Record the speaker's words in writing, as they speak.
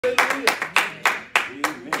December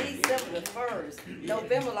the 1st.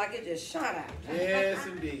 November like it just shot out. Yes,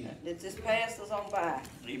 indeed. It just passed us on by.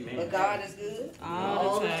 Amen. But God is good.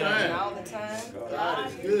 All the time. And all the time. God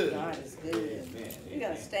is good. God is good. We're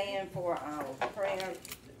going to stand for our prayer.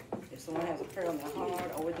 If someone has a prayer on their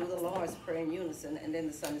heart, or we do the Lord's Prayer in unison, and then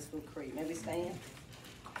the Sunday School Creed. Maybe stand.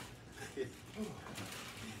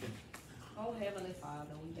 Oh, Heavenly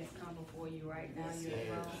Father, we just come before you right now, your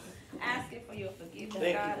throne, asking for your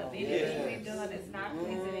forgiveness, God, of anything we've done that's not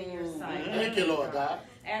pleasing in your sight. Thank you, Lord God.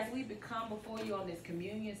 As we become before you on this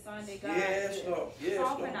Communion Sunday, God, Yes, Lord. Yes,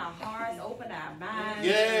 soften Lord. our hearts, open our minds,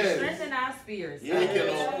 Yes. strengthen our spirits. Thank you,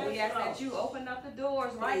 Lord. We ask that you open up the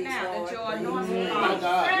doors right Please, now, Lord. that your anointing My comes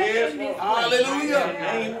God. fresh Yes, in this Lord. place. Hallelujah. In the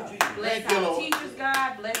name of Jesus. Bless Thank you, our Lord. teachers,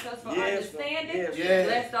 God. Bless us for Yes, understanding. Lord. Yes.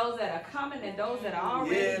 Bless those that are coming and those that are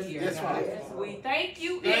already Yes. here. Yes, God. Father. We thank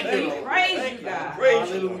you Thank and you, we Lord. praise Thank you, you. God. Praise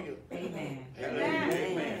you, Hallelujah. Amen.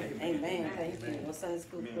 Amen. Amen. Thank you. Well, Sunday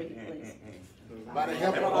School Creed, please. By the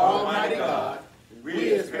help of Almighty God,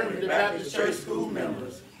 we as Primitive Baptist Church School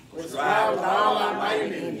members will strive with all our might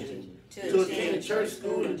and energy to attend church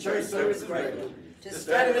school and church services regularly, to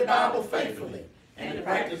study the Bible faithfully, and to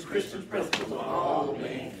practice Christian principles on all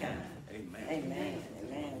mankind. Amen. Amen.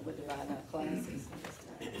 Amen. We're dividing our classes.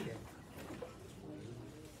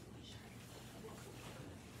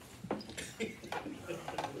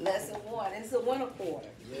 Lesson 1. It's a winter quarter.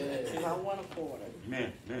 Yes. It's our winter quarter.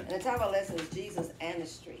 Amen. Amen. And the title of our lesson is Jesus'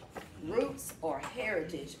 ancestry. Roots or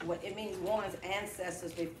heritage. What it means one's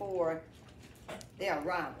ancestors before their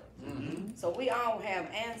arrival. So we all have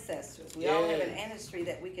ancestors. We all have an ancestry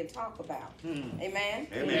that we can talk about. Amen?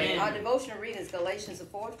 Amen. Our devotional reading is Galatians, the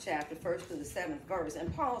 4th chapter, 1st through the 7th verse.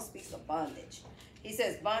 And Paul speaks of bondage. He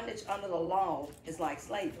says bondage under the law is like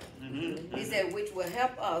slavery. He said, which will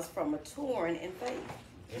help us from maturing in faith.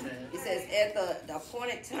 Amen. He says, at the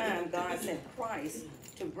appointed time, God sent Christ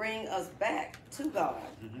to bring us back to God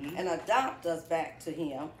and adopt us back to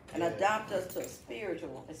Him and adopt us to a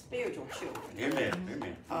spiritual children.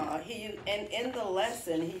 Amen. Amen. In the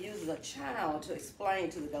lesson, he uses a child to explain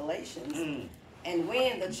to the Galatians. And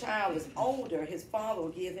when the child is older, his father will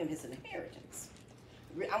give him his inheritance.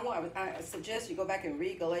 I suggest you go back and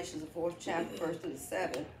read Galatians, the 4th chapter, 1st through the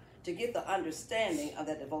 7th, to get the understanding of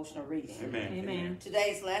that devotional reading. Amen. Amen.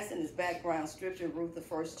 Today's lesson is background scripture, Ruth, the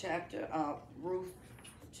 1st chapter, Ruth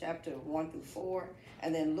chapter 1 through 4,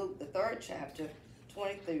 and then Luke, the 3rd chapter,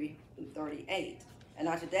 23 through 38. And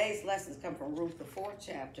our today's lessons come from Ruth, the 4th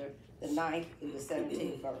chapter, the 9th through the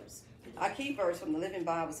 17th verse. Our key verse from the Living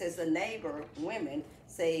Bible says, the neighbor women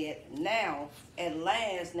said, now at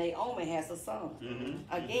last Naomi has a son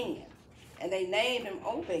again. And they named him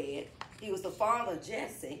Obed. He was the father of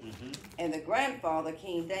Jesse and the grandfather of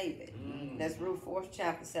King David. That's Ruth 4th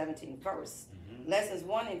chapter, 17th verse. Lessons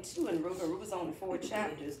 1 and 2 in Ruth. Ruth is only 4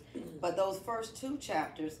 chapters, but those first 2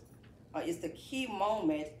 chapters is the key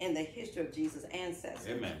moment in the history of Jesus' ancestors.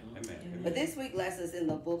 Amen. Amen. But this week's lesson is in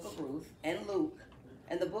the book of Ruth and Luke.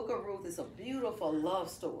 And the book of Ruth is a beautiful love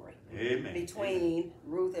story between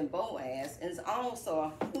Ruth and Boaz. And it's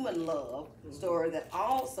also a human love story that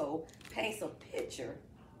also paints a picture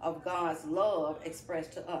of God's love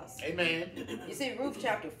expressed to us. Amen. You see, Ruth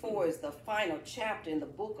chapter 4 is the final chapter in the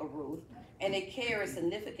book of Ruth, and it carries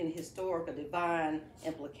significant historical divine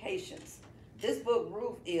implications. This book,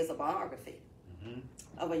 Ruth, is a biography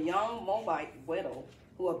of a young Moabite widow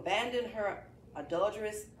who abandoned her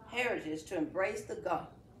adulterous heritage to embrace the God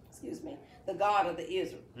of the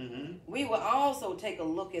Israel. We will also take a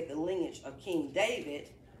look at the lineage of King David,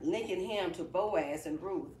 linking him to Boaz and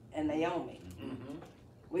Ruth and Naomi.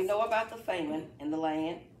 We know about the famine in the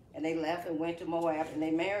land, and they left and went to Moab, and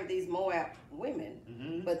they married these Moab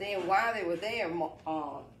women. But then while they were there,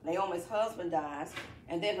 Naomi's husband dies,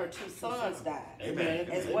 and then her 2 sons died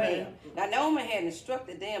as well. Now, Naomi had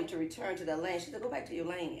instructed them to return to their land. She said, go back to your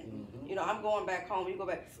land. You know, I'm going back home, you go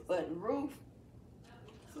back. But Ruth,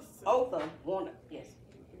 Otha wanted, yes.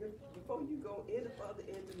 Before you go any further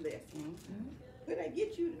in the lesson, could I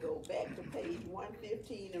get you to go back to page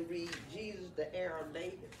 115 and read Jesus, the heir of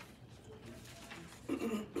David?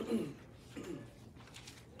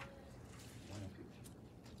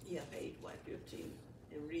 Yeah, page 115,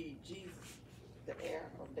 and read Jesus, the heir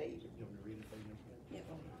of David. You want me to read it for you?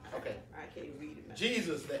 Yeah. Okay. I can't read it.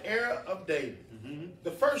 Jesus, the heir of David.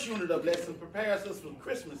 The first unit of lesson prepares us for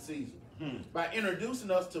Christmas season by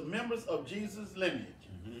introducing us to members of Jesus' lineage.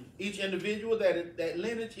 Each individual that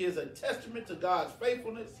lineage is a testament to God's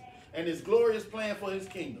faithfulness and His glorious plan for His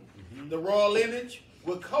kingdom. The royal lineage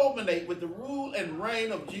will culminate with the rule and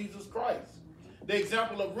reign of Jesus Christ. The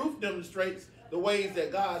example of Ruth demonstrates the ways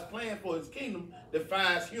that God's plan for his kingdom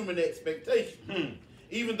defies human expectation.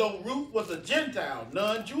 Even though Ruth was a Gentile,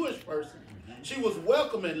 non-Jewish person, she was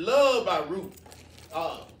welcomed and loved by Ruth.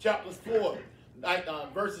 Chapters 4,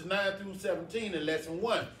 verses 9 through 17 in lesson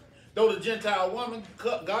 1. Though the Gentile woman,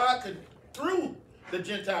 God could, through this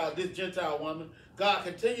Gentile woman, God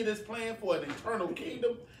continued his plan for an eternal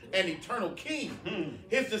kingdom and eternal king.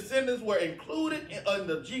 His descendants were included in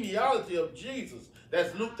the genealogy of Jesus.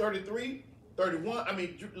 That's Luke 33, 31.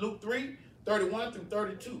 Luke 3, 31 through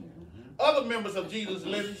 32. Other members of Jesus'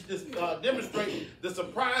 lineage demonstrate the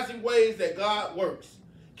surprising ways that God works.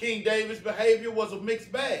 King David's behavior was a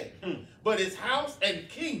mixed bag, but his house and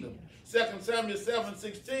kingdom, 2 Samuel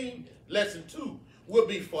 7:16, lesson 2, will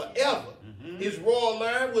be forever. His royal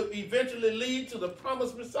line would eventually lead to the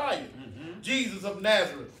promised Messiah, Jesus of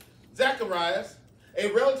Nazareth. Zacharias,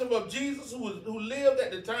 a relative of Jesus who lived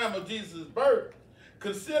at the time of Jesus' birth,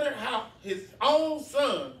 considered how his own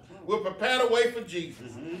son would prepare the way for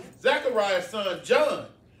Jesus. Zacharias' son John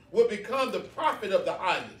would become the prophet of the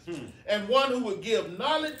highest and one who would give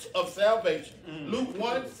knowledge of salvation. Luke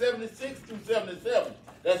 1:76 through 77.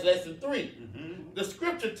 That's lesson 3. The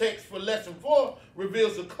scripture text for lesson 4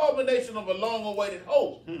 reveals the culmination of a long-awaited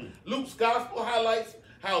hope. Luke's gospel highlights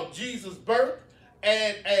how Jesus' birth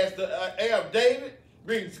and as the heir of David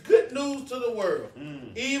brings good news to the world,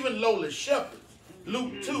 even lowly shepherds.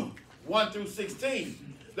 Luke 2, 1 through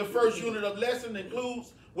 16. The first unit of lesson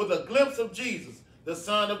includes with a glimpse of Jesus, the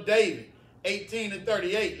son of David, 18 and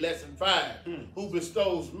 38, lesson 5, who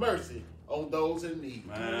bestows mercy on those in need.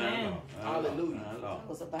 Hallelujah.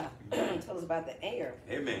 Tell us about the heir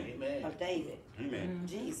of David,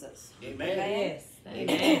 Jesus. Amen. Yes.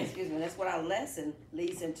 Amen. Excuse me. That's what our lesson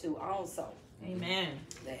leads into also. Amen.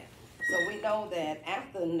 So we know that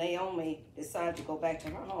after Naomi decided to go back to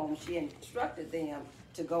her home, she instructed them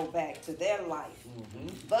to go back to their life.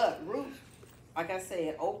 But Ruth, like I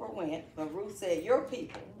said, Oprah went, but Ruth said, your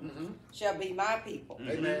people shall be my people.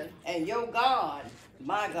 Amen. And your God,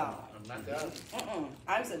 my God. My God.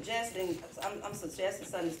 I'm suggesting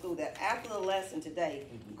Sunday school that after the lesson today,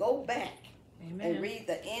 go back and read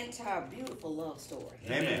the entire beautiful love story.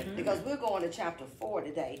 Amen. Because we're going to chapter 4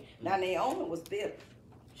 today. Now Naomi was bitter.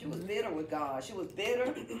 She was bitter with God. She was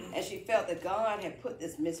bitter, and she felt that God had put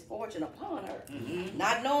this misfortune upon her,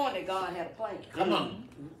 not knowing that God had a plan. Come on.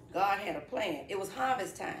 God had a plan. It was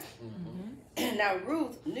harvest time. Now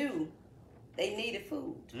Ruth knew they needed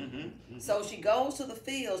food. So she goes to the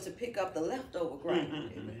fields to pick up the leftover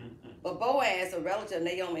grain. But Boaz, a relative of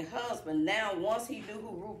Naomi's husband, now once he knew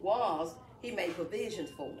who Ruth was, he made provisions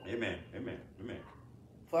for her. Amen.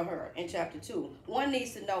 For her in chapter 2. One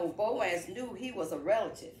needs to know Boaz knew he was a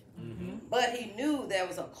relative, but he knew there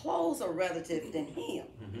was a closer relative than him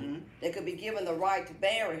that could be given the right to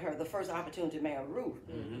marry her, the first opportunity to marry Ruth.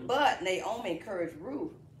 But Naomi encouraged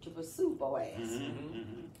Ruth to pursue Boaz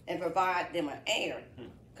and provide them an heir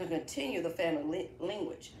to continue the family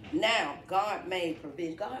lineage. Now God made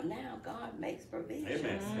provision. God makes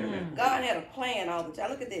provisions. Amen. God had a plan all the time.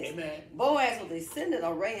 Look at this. Amen. Boaz was descendant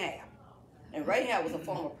of Rahab. And Rahab was a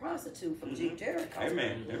former prostitute from Jericho,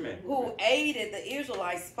 Amen. who aided the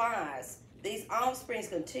Israelite spies. These offsprings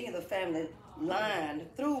continue the family line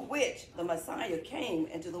through which the Messiah came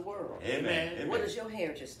into the world. Amen. Where does your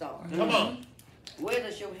heritage start? Come on. Where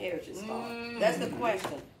does your heritage start? That's the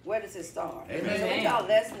question. Where does it start? Amen. So in our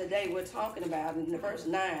lesson today, we're talking about in verse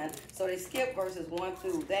 9. So they skip verses 1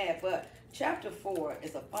 through that, but chapter 4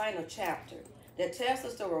 is a final chapter that tells the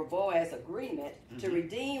story of Boaz's agreement to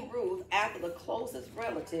redeem Ruth after the closest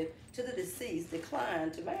relative to the deceased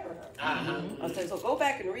declined to marry her. So go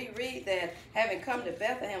back and reread that. Having come to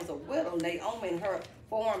Bethlehem as a widow, Naomi and her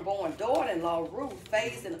foreign-born daughter-in-law Ruth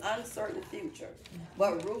faced an uncertain future.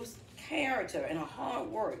 But Ruth's character and her hard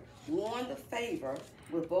work won the favor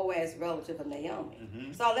with Boaz's relative of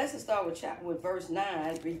Naomi. So let's start with verse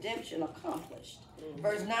 9, redemption accomplished.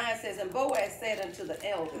 Verse 9 says, and Boaz said unto the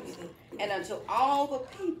elders and unto all the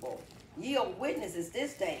people, ye are witnesses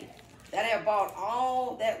this day that I have bought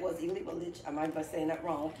all that was illegal, I might be saying that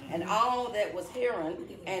wrong, and all that was Heron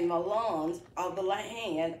and Malons of the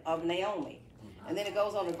hand of Naomi. And then it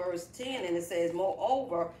goes on to verse 10 and it says,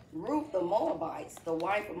 moreover, Ruth the Moabites, the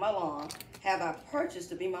wife of Mahlon, have I purchased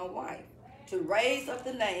to be my wife, to raise up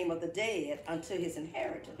the name of the dead unto his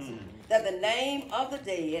inheritance, that the name of the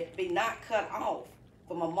dead be not cut off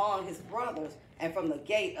from among his brothers and from the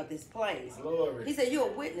gate of this place. Glory. He said, you are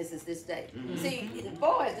witnesses this day. See,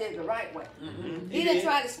 Boaz did it the right way. He didn't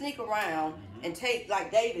try to sneak around and take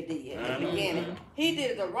like David did at the beginning. He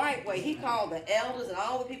did it the right way. He called the elders and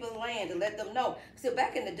all the people of the land to let them know. See,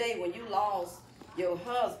 back in the day when you lost your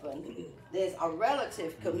husband, there's a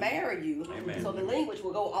relative could marry you, Amen. so the language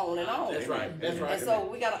will go on and on. That's right. That's right. And so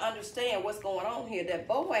we got to understand what's going on here. That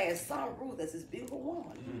Boaz saw Ruth as this beautiful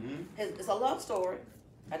woman. It's a love story,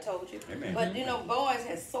 I told you. Amen. But you know, Boaz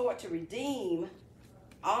has sought to redeem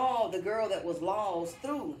all the girl that was lost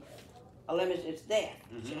through Elimelech's death.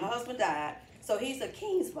 Her husband died, so he's a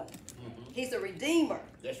kinsman. He's a redeemer.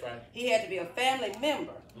 That's right. He had to be a family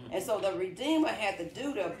member. And so the Redeemer had the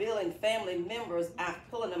duty of building family members out,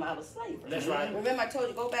 pulling them out of slavery. That's right. Remember I told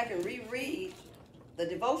you, go back and reread the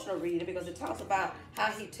devotional reading, because it talks about how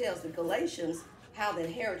he tells the Galatians how the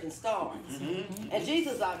inheritance starts. And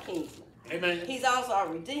Jesus is our kinsman. Amen. He's also our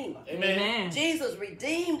Redeemer. Amen. Jesus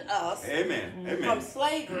redeemed us from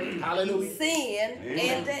slavery, Hallelujah. sin,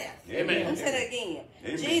 and death. Amen. Let me say that again.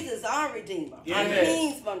 Amen. Jesus is our Redeemer, our Amen.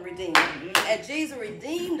 kinsman Redeemer. And Jesus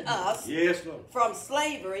redeemed us Yes, Lord. from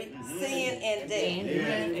slavery, sin, and death.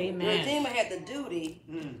 Amen. The Redeemer had the duty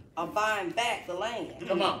of buying back the land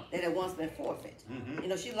Come on. that had once been forfeit. You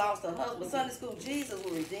know, she lost her husband. Sunday school, Jesus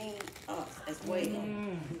will redeem us as well.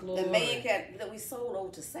 The man that we sold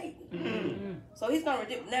over to Satan. So he's going to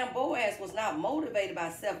redeem. Now, Boaz was not motivated by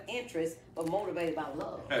self-interest, but motivated by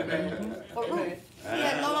love. Amen. For Ruth. He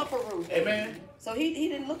had love for Ruth. Amen. So he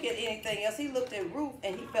didn't look at anything else. He looked at Ruth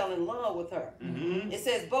and he fell in love with her. It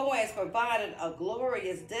says Boaz provided a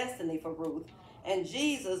glorious destiny for Ruth, and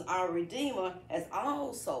Jesus, our Redeemer, has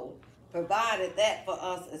also provided that for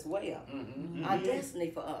us as well. Our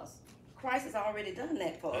destiny for us. Christ has already done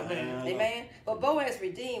that for us. Amen. But Boaz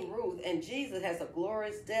redeemed Ruth, and Jesus has a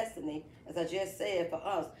glorious destiny, as I just said, for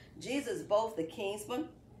us. Jesus is both the kinsman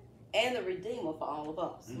and the Redeemer for all of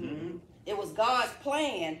us. It was God's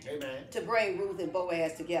plan to bring Ruth and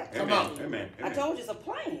Boaz together. Come on. Amen. I told you it's a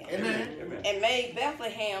plan. Amen. And made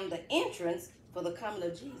Bethlehem the entrance for the coming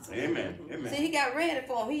of Jesus. Amen. See, he got ready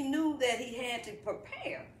for him. He knew that he had to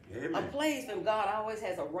prepare a place for him. God always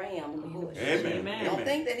has a ram in the bush. Amen. Don't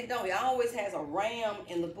think that he don't. He always has a ram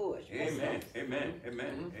in the bush. Amen.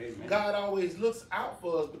 God always looks out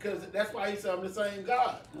for us, because that's why he said I'm the same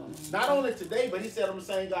God. Not only today, but he said I'm the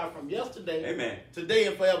same God from yesterday, today,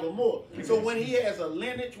 and forevermore. So when he has a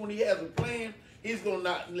lineage, when he has a plan, he's going to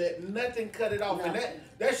not let nothing cut it off. And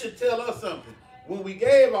that should tell us something. When we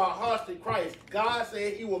gave our hearts to Christ, God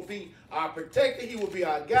said he will be our protector, he will be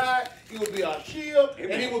our guide, he will be our shield,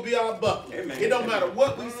 and he will be our buckler. It don't matter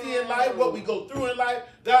what we see in life, what we go through in life,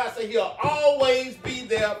 God said he'll always be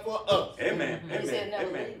there for us. He said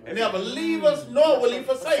Never leave us, nor will he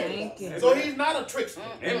forsake us. So he's not a trickster.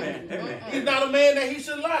 He's not a man that he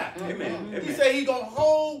should lie. He said he's going to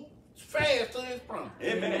hold fast to his promise.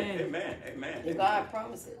 If God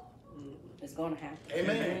promised it, it's going to happen.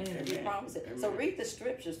 Amen. He promised it. So read the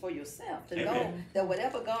scriptures for yourself to know that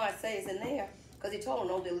whatever God says in there, because he told him,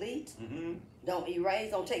 don't delete, don't erase,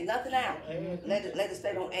 don't take nothing out. Let it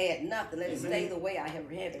stay, don't add nothing. Let it stay the way I have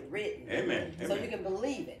it written. So you can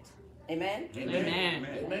believe it. Amen?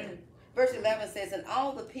 Amen. Verse 11 says, and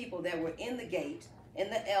all the people that were in the gate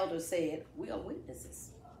and the elders said, we are witnesses.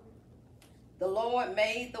 The Lord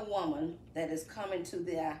made the woman that is coming to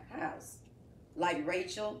their house, like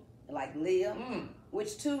Rachel, like Leah,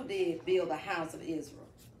 which too did build the house of Israel,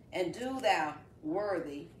 and do thou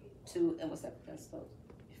worthy to, and what's that?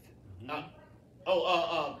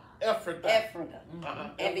 Ephrathah,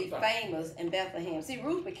 and be famous in Bethlehem. See,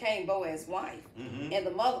 Ruth became Boaz's wife, and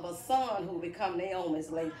the mother of a son who will become Naomi's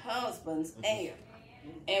late husband's heir,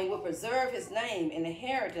 and will preserve his name and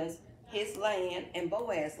inheritance, his land, and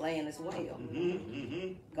Boaz's land as well.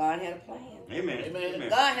 God had a plan. Amen.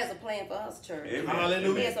 God has a plan for us, church.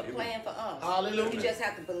 Hallelujah. He has a plan for us. Hallelujah. You just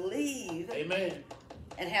have to believe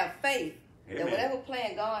and have faith that whatever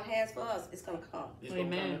plan God has for us, it's going to come.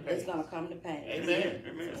 It's going to come to pass.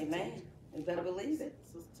 Amen. You better believe it.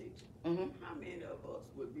 How many of us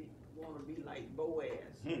would want to be like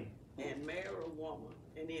Boaz and marry a woman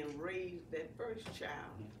and then raise that first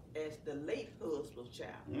child as the late husband's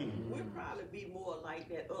child? We'll probably be more like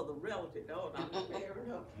that other relative. Oh, I'm not marrying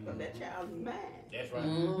her, but that child is mine. That's right.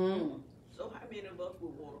 So how many of us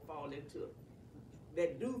would want to fall into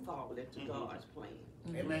God's plan?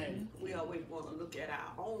 Amen. We always want to look at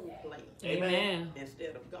our own plan.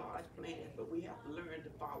 Instead of God's plan, but we have to learn to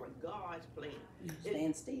follow God's plan.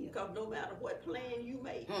 Stand still. Because no matter what plan you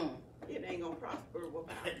make, it ain't gonna prosper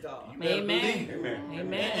without God.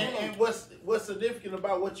 And what's significant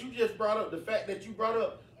about what you just brought up, the fact that you brought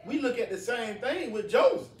up, we look at the same thing with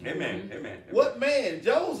Joseph. What man?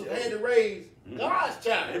 Joseph had to raise God's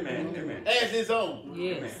child as his own.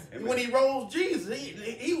 When he rose Jesus,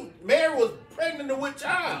 Mary was pregnant with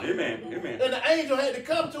child. And the angel had to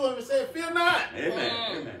come to him and say, fear not.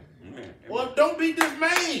 Amen. Well, don't be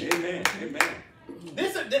dismayed. Amen. Amen.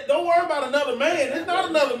 Don't worry about another man. It's not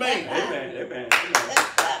another man. Amen. Amen.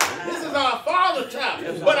 This is our Father child.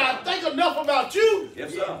 Yes, sir. But I think enough about you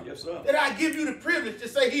Yes, sir. Yes, sir. that I give you the privilege to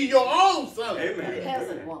say he's your own son. Amen.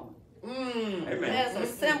 Peasant woman. Amen. As a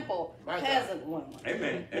simple My God. peasant woman.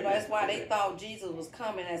 Amen. You know, that's why they thought Jesus was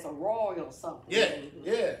coming as a royal something. Yeah,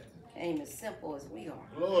 yeah. Came as simple as we are.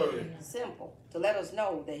 Glory. Simple. To let us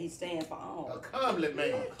know that he stands for A all. comely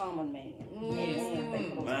man. A common man. Thank you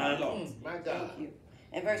for those My Lord. comments. My God. Thank you.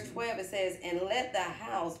 In verse 12 it says, and let the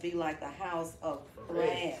house be like the house of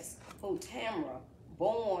Perez, who Tamar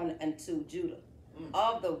born unto Judah,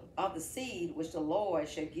 of the seed which the Lord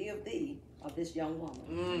shall give thee of this young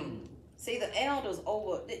woman. See, the elders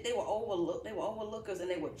they were overlookers, and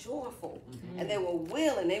they were joyful, and they were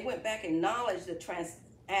willing. They went back and acknowledged the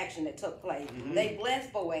transaction that took place. They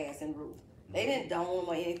blessed Boaz and Ruth. They didn't dome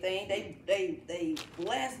or anything. They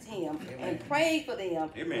blessed him and prayed for them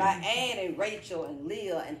by adding Rachel and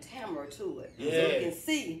Leah and Tamar to it. So you can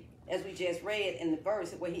see, as we just read in the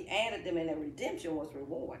verse, where he added them and their redemption was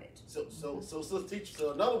rewarded. So, Sister Teacher,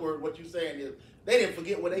 so in other words, what you're saying is they didn't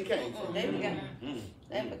forget where they came from. They forgot.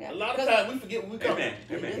 They forgot. A lot of times we forget where we come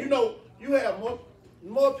from. You know, you have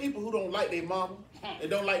more people who don't like their mama, they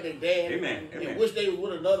don't like their dad, and wish they were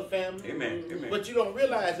with another family. But you don't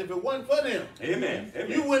realize if it wasn't for them,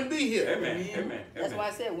 you wouldn't be here. That's why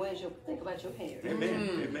I said, think about your parents.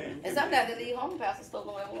 Amen. And sometimes they leave home, pastors still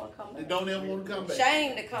don't ever want to come They back. don't ever want to come back.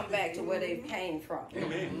 Shame to come back to where they came from.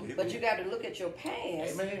 But you got to look at your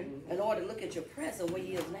past in order to look at your present where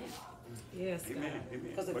you is now. Yes, God.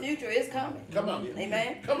 Because the future is coming. Come on.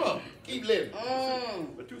 Amen. Come on. Keep living.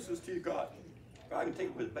 But two sisters, God can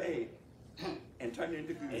take what's bad and turn it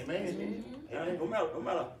into good. Amen. No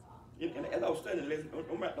matter, and as I was studying,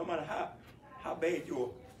 no matter how bad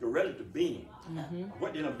your relative being,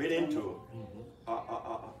 what they done been into,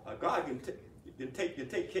 God can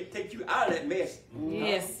take you out of that mess.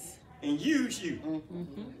 Yes. And use you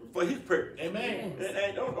for His purpose. Amen.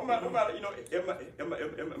 And no matter, you know,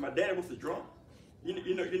 if my daddy was a drunk,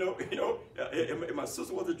 if my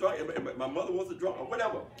sister was a drunk, if my mother was a drunk, or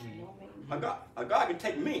whatever, God can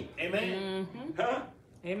take me. Amen. Huh?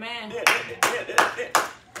 Amen.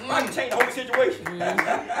 I can change the whole situation.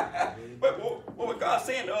 But what God's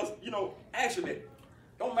saying to us, you know, actually,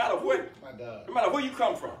 don't matter what, My God. no matter where you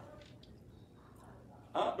come from,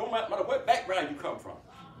 don't matter what background you come from,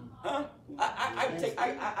 I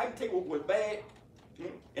can take what was bad,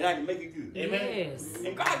 and I can make it good. Amen. Yes.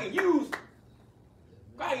 And God can use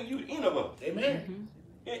any of us. Amen.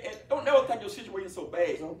 And don't never think your situation is so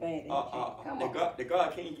bad, So bad. that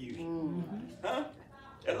God can't use you. Huh?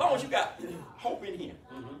 As long as you got hope in Him,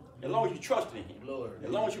 as long as you trust in Him, Lord.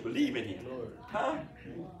 as long as you believe in Him, Lord. huh?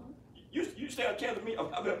 You stand a chance of me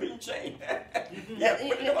of being changed.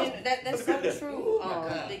 That's so true,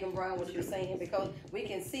 Deacon Brown, what you're saying, because we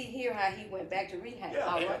can see here how he went back to Rahab.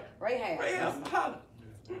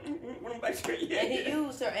 And he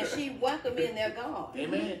used her, and she welcomed in their God.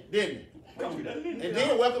 Amen. Didn't he? And And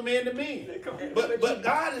then welcome in to me. But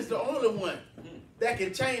God is the only one that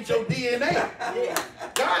can change your DNA.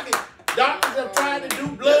 God can. Doctors have tried to do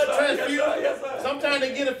blood transfusion. Sometimes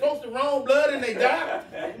they get it folks the wrong blood and they die.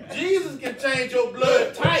 Jesus can change your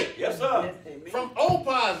blood type. Yes, sir. From O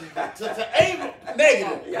positive to A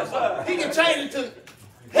negative. Yes, sir. He can change it to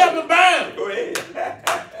heaven bound. Go ahead.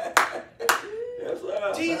 Yes,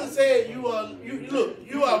 sir. Jesus said, you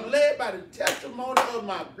are led by the testimony of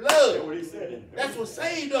my That's blood. what He said. That's what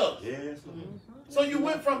saved us. Yes, sir. So you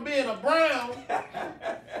went from being a brown,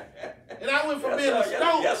 and I went from being a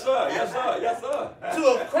stone Yes, sir. Yes, sir. Yes, sir. to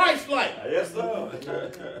a Christ-like. Yes, sir.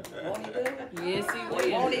 Won't he do it? Yes, He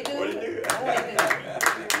will. Won't he do Won't he it? do it?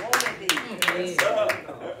 Won't he do it? Yes,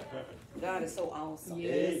 sir. God is so awesome.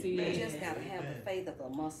 Yes, He You is. just got to have the faith of a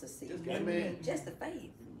mustard seed. Amen. Just the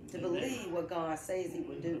faith to believe what God says He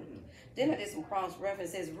would do. Then I did some cross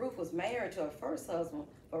references. Ruth was married to her first husband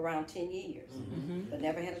for around 10 years, but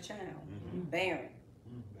never had a child. Barren.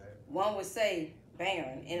 One would say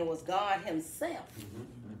barren, and it was God Himself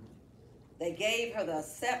that gave her the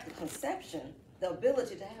conception, the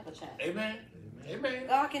ability to have a child. Amen. Amen.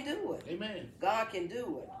 God can do it. Amen. God can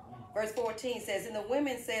do it. Verse 14 says, and the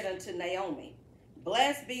women said unto Naomi,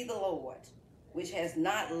 blessed be the Lord, which has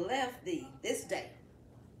not left thee this day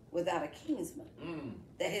without a kinsman,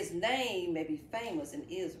 that His name may be famous in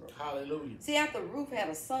Israel. Hallelujah. See, after Ruth had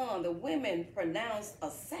a son, the women pronounced a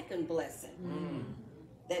second blessing,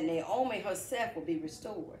 that Naomi herself will be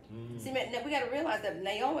restored. See, man, we got to realize that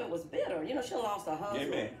Naomi was bitter. You know, she lost her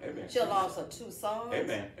husband. Amen. Amen. She lost her 2 sons.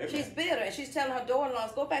 Amen. Amen. She's bitter, and she's telling her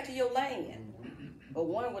daughter-in-laws, go back to your land. but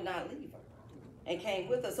one would not leave her and came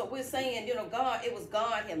with her. So we're saying, you know, God, it was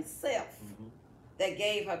God himself that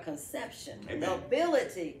gave her conception, the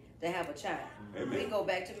ability to have a child. We go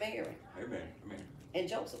back to Mary and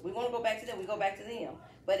Joseph. We want to go back to them. We go back to them.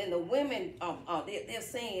 But in the women, they're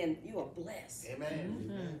saying you are blessed.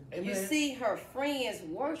 Amen. You see her friends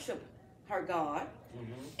worship her God,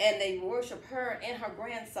 and they worship her and her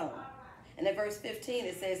grandson. And in verse 15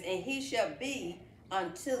 it says, and he shall be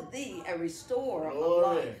unto thee a restorer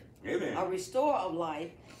of life. A restorer of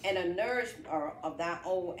life and a nourisher of thy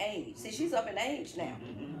old age. See, she's up in age now.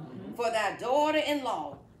 For thy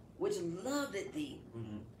daughter-in-law, which loved thee,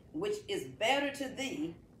 which is better to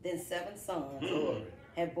thee than 7 sons,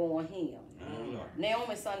 have borne him.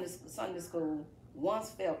 Naomi's Sunday school once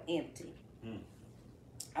felt empty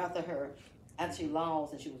after she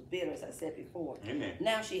lost and she was bitter, as I said before.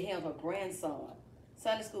 Now she held her grandson.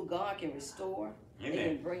 Sunday school, God can restore. It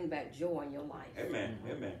can bring back joy in your life.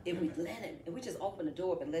 If we let him, if we just open the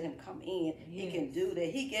door up and let him come in, he can do that.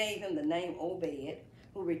 He gave him the name Obed,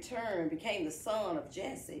 who returned, became the son of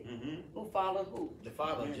Jesse, who followed who? The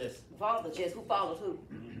father of Jesse. Father of Jesse, who followed who?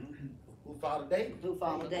 Who followed David. Who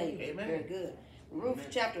followed David. Amen. Very good. Ruth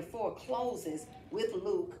chapter 4 closes with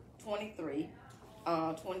Luke 23,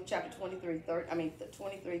 chapter 23,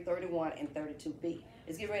 31 and 32b.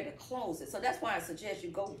 It's getting ready to close it. So that's why I suggest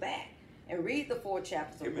you go back and read the 4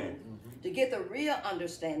 chapters of Ruth to get the real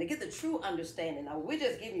understanding, to get the true understanding. Now, we're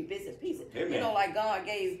just giving you bits and pieces. You know, like God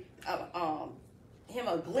gave him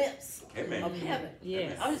a glimpse of heaven.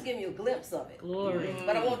 I'm just giving you a glimpse of it. Glory.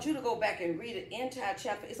 But I want you to go back and read the entire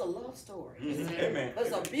chapter. It's a love story. But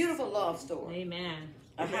it's a beautiful love story.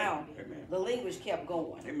 Of how the language kept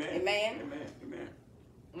going. Amen.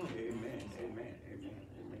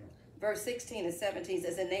 Verse 16 and 17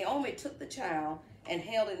 says, and Naomi took the child and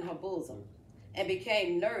held it in her bosom and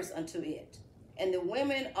became nurse unto it. And the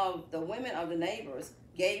women of the neighbors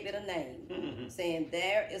gave it a name, saying,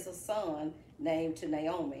 there is a son named to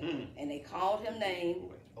Naomi. And they called him name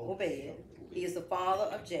Obed. He is the father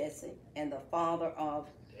of Jesse and the father of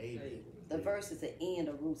David. The verse is the end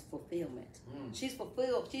of Ruth's fulfillment. She's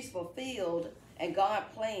fulfilled, and God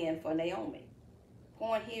planned for Naomi.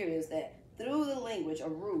 Point here is that through the language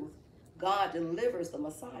of Ruth, God delivers the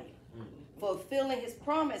Messiah. Fulfilling his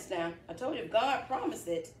promise now. I told you, if God promised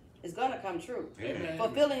it, it's going to come true.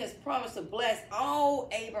 Fulfilling his promise to bless all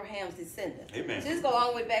Abraham's descendants. So this go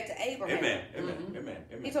all the way back to Abraham.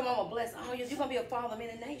 He told him, I'm going to bless all you. You're going to be a father of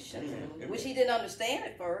many nations. Which he didn't understand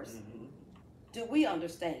at first. Do we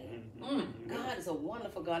understand? God is a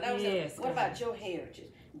wonderful God. What about your heritage?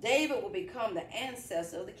 David will become the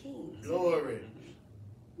ancestor of the kings. Glory.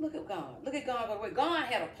 Look at God. Look at God. God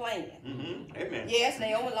had a plan. Yes,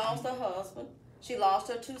 Naomi lost her husband. She lost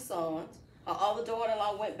her 2 sons. Her other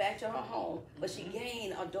daughter-in-law went back to her home, but she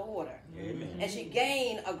gained a daughter. And she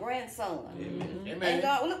gained a grandson. And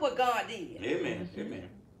God, look what God did.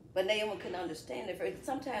 But Naomi couldn't understand it.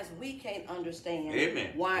 Sometimes we can't understand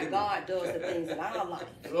why God does the things in our life.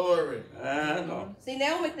 Glory. See,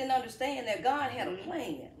 Naomi didn't understand that God had a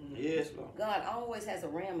plan. Yes, Lord. God always has a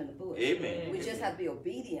ram in the bush. Amen. We just have to be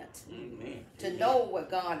obedient to know what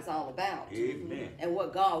God is all about and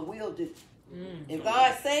what God will do. If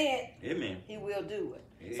God said, he will do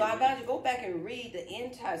it. So I got you to go back and read the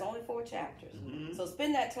entire, it's only 4 chapters. So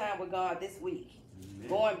spend that time with God this week.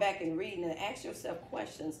 Going back and reading and ask yourself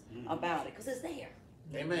questions about it. Because it's there.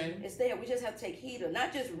 It's there. We just have to take heed of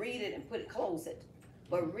not just read it and close it,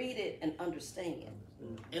 but read it and understand.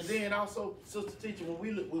 And then also, Sister Teacher,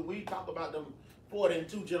 when we talk about them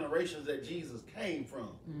 42 generations that Jesus came from,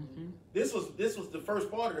 this was the first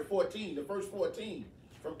part of the 14, the first 14.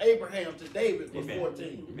 From Abraham to David was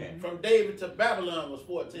 14. From David to Babylon was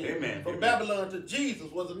 14. From Babylon to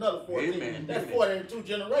Jesus was another 14. That's 42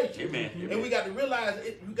 generations. And we got to realize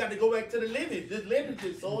we got to go back to the lineage. This lineage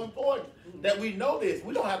is so important that we know this.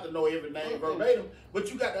 We don't have to know every name verbatim,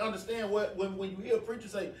 but you got to understand when you hear a preacher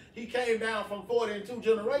say he came down from 42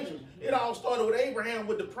 generations, it all started with Abraham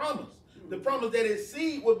with the promise. The promise that his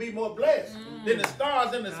seed would be more blessed than the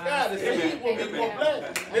stars in the sky. The seed will be more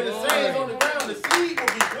blessed than the sands on the ground. The seed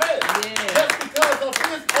will be blessed just because of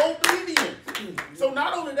his obedience. So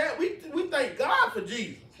not only that, we thank God for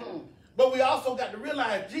Jesus. But we also got to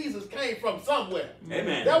realize Jesus came from somewhere.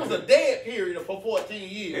 That was a dead period for 14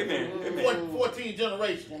 years. 14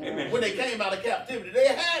 generations. When they came out of captivity. They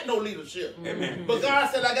had no leadership. But God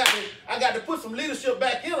said, I got to put some leadership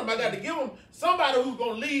back in them. I got to give them somebody who's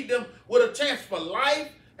going to lead them with a chance for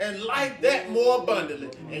life and life that more abundantly.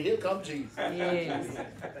 And here comes Jesus.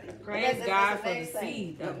 Praise God for the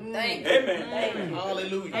seed. Thank you.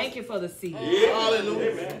 Hallelujah. Thank you for the seed.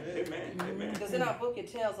 Hallelujah. Because Because in our book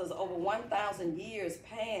it tells us over 1,000 years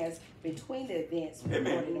passed between the events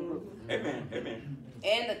recorded in Ruth. Amen. Amen.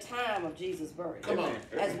 And the time of Jesus' birth. Come on.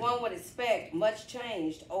 As one would expect, much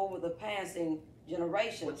changed over the passing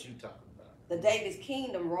generations. What you talking about? The David's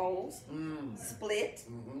kingdom rose, split,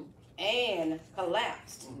 and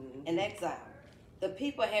collapsed in exile. The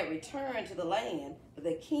people had returned to the land, but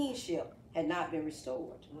their kingship had not been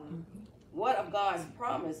restored. What of God's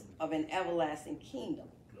promise of an everlasting kingdom?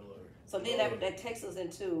 So then that takes us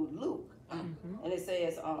into Luke. And it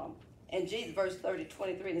says, in Jesus, verse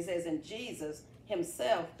 23, and it says, and Jesus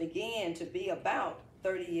himself began to be about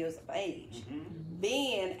 30 years of age,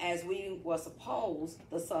 being, as we were supposed,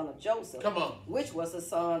 the son of Joseph, which was the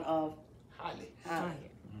son of Hali.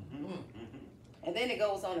 And then it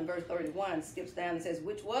goes on in verse 31, skips down and says,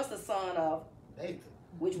 which was the son of Nathan.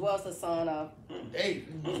 Which was the son of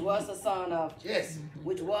David. Which was the son of Yes.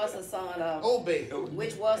 Which was the son of Obed.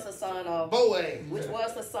 Which was the son of Boaz. Which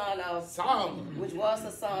was the son of Solomon. Which was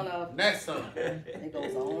the son of Nathan. It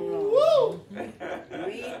goes on and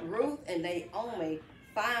on. Ruth and Naomi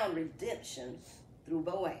found redemption through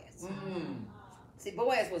Boaz. See,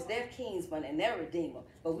 Boaz was their kinsman and their redeemer,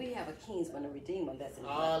 but we have a kinsman and redeemer that's in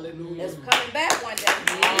Hallelujah. That's coming back one day.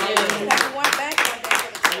 Coming back one day for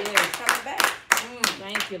the church. It's coming back.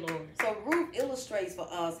 Thank you, Lord. So Ruth illustrates for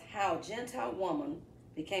us how Gentile woman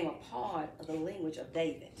became a part of the language of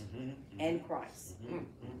David and Christ.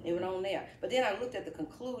 It went on there. But then I looked at the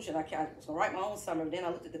conclusion. I was going to write my own summary, but then I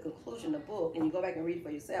looked at the conclusion of the book, and you go back and read it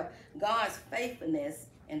for yourself. God's faithfulness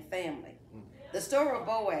and family. The story of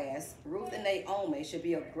Boaz, Ruth, and Naomi should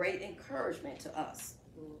be a great encouragement to us.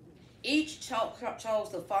 Each chose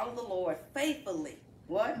to follow the Lord faithfully.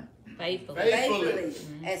 What? Faithfully.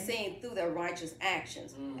 As seen through their righteous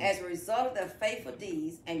actions. As a result of their faithful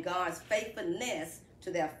deeds and God's faithfulness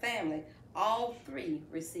to their family, all three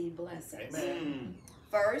receive blessings. Amen.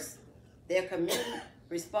 First, their community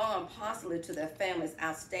respond positively to their family's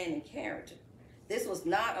outstanding character. This was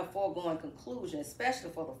not a foregone conclusion, especially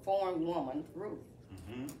for the foreign woman, Ruth.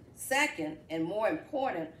 Second, and more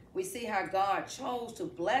important, we see how God chose to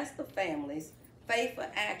bless the family's faithful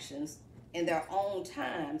actions in their own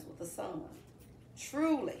times with the son.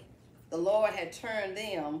 Truly, the Lord had turned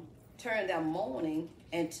their mourning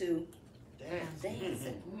into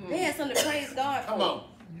dancing. They had something to praise God for. Come on.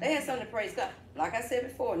 They had something to praise God. Like I said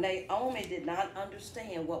before, Naomi did not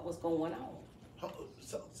understand what was going on.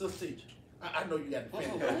 So teacher, I know you got to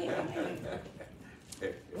finish.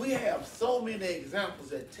 We have so many examples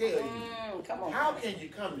that tell you Come on, how can you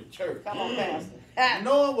come to church come on, Pastor.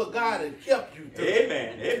 knowing what God has kept you through.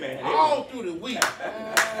 Amen. Amen. All through the week.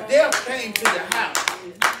 Death came to the house.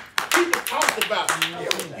 People talked about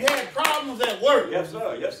it. You had problems at work. Yes,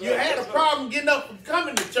 sir. Yes, sir. You had a problem getting up and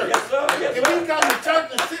coming to church. Yes, sir. Yes, If sir. we come to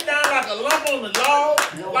church and sit down like a lump on the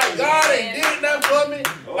log, like God ain't did nothing for me,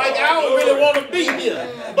 like I don't really want to be here.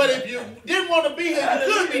 But if you didn't want to be here,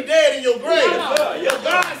 you could be dead in your grave. Yes, sir. Yes, So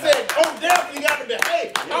God said, oh, death, you got to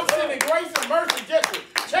behave. I'm sending grace and mercy just to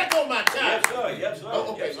check on my child. Yes, sir. Yes, sir.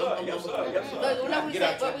 Oh, okay. Yes, sir. Yes, sir.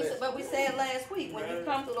 Yes, sir. But we said last week, when you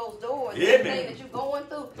come through those doors, Amen. everything that you're going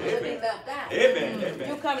through will be left out. Amen. Amen.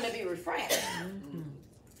 You're coming to be refreshed.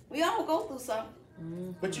 We all go through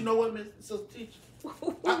something. But you know what, Miss Sister Teacher?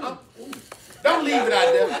 Don't leave it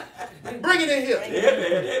out there. Bring it in here.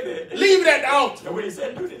 Amen. Amen. Leave it at the altar. That's what he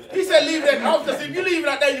said. Do that. He said leave it at the altar. Because if you leave it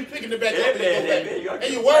out there, you're picking it back up and, Amen. Amen.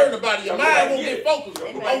 and you're worrying about it. Your mind won't get focused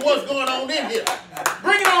on what's going on in here.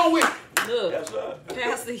 Bring it on with you. Look, Yes, sir.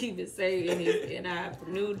 Pastor even say in our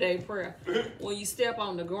New Day prayer, when you step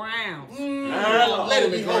on the ground, Let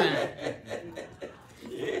it be holy.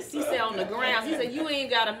 Yes, he sir. said on the ground, he said you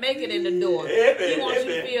ain't got to make it in the door. Amen. He wants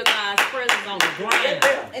you to feel God's presence on the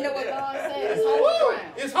ground. You know what God said? It's holy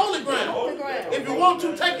ground. It's holy ground. Holy ground. If you want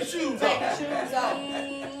to, take your shoes Take your off. shoes off.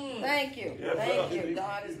 Thank you. Thank you.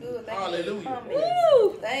 God is good. Thank Hallelujah. you for coming.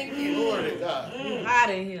 Woo! Thank you. Glory to God. Hot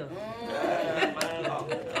in here.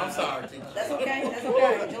 I'm sorry, teacher. That's okay. That's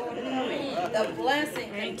okay. Enjoy the coming. The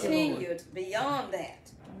blessing continued beyond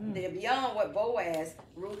that. They're beyond what Boaz,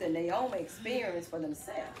 Ruth, and Naomi experienced for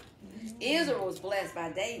themselves. Israel was blessed by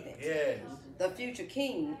David, Yes. the future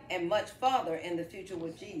king, and much farther in the future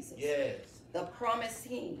with Jesus, Yes. the promised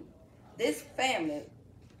king. This family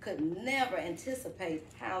could never anticipate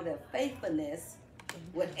how their faithfulness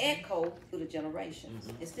would echo through the generations.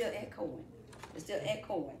 It's still echoing. It's still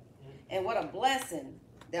echoing. And what a blessing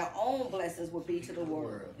their own blessings will be to the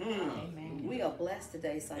world. Amen. We are blessed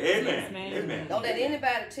today, saints. Amen. Amen. Amen. Don't let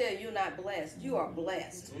anybody tell you you're not blessed. You are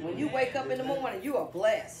blessed. When you wake up in the morning, you are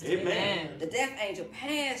blessed. Amen. The death angel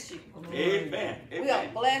passed you. Amen. We are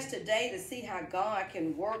blessed today to see how God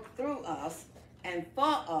can work through us and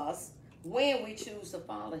for us when we choose to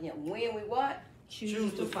follow him. When we what?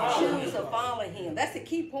 Choose to follow Choose to follow him. That's the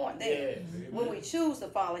key point there. Yes. When we choose to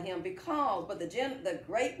follow him, because but the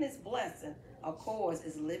greatest blessing, of course,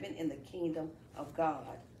 is living in the kingdom of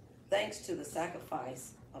God, thanks to the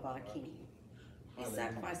sacrifice of our King. He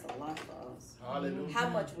sacrificed a lot for us. Hallelujah. How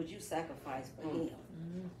much would you sacrifice for him?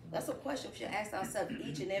 That's a question we should ask ourselves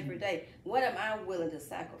each and every day. What am I willing to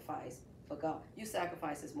sacrifice for God? You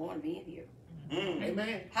sacrificed this morning being here.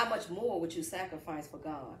 Amen. How much more would you sacrifice for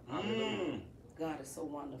God? Hallelujah. God is so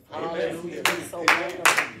wonderful. Hallelujah. He's so wonderful.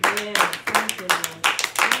 Thank you, Lord.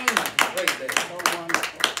 Praise that. So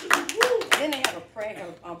wonderful. Then they have a prayer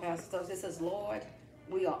on Pastor Stokes. It says, Lord,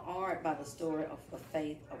 we are honored by the story of the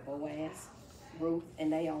faith of Boaz, Ruth, and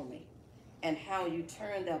Naomi, and how you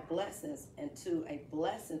turned their blessings into a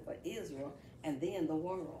blessing for Israel and then the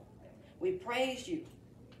world. We praise you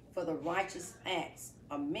for the righteous acts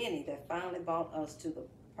of many that finally brought us to the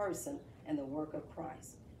person and the work of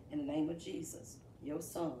Christ. In the name of Jesus, your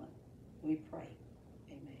Son, we pray.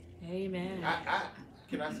 Amen. Amen.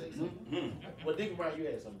 Can I say something? Well, Deacon Brown, you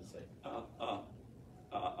had something to say.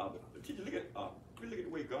 Teacher, look at the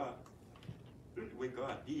way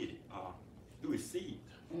God did it. Through his seed,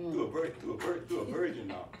 through a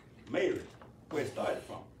virgin, Mary, where it started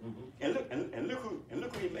from. And look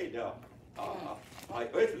who he made our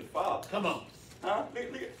earthly father. Come on. Huh?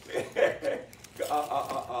 Look,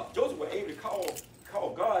 Joseph was able to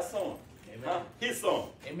call God's son, his son.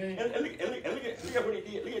 Amen. And look at what he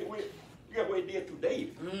did. Look at what he did through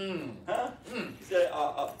David. He said,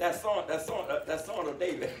 that son of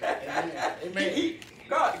David. Amen.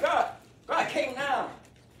 God came down.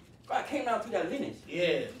 God came down through that lineage.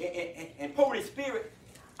 Yeah. And poured his spirit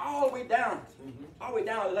all the way down. All the way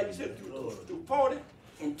down, like you said, through 40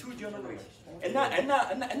 in 2 generations. And now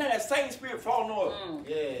that same spirit falling on us.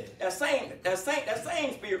 Yeah. That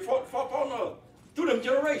same spirit falling on us through them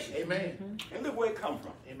generations. Amen. And look where it come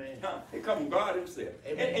from. Amen. It come from God himself.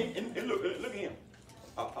 Amen. And look at him.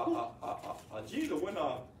 Jesus, when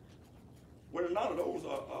none of those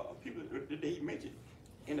people that he mentioned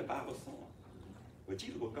in the Bible song, but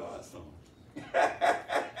Jesus was God's son.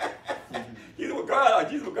 Jesus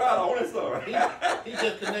was God's only son. He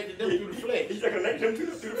just connected them through the flesh. He just connected them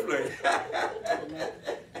through the flesh.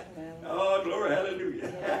 Oh, glory,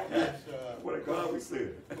 hallelujah. Yes, What a God we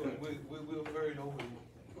serve. We've heard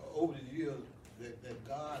over the years that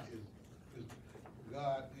God is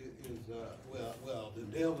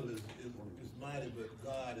the devil is mighty, but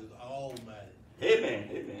God is almighty. Amen.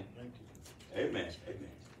 Thank you. Amen.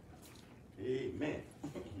 Amen.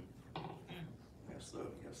 Yes, sir.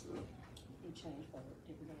 You change for it.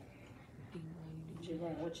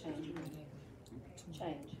 Jerome, what change you want?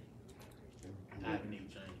 Change. I need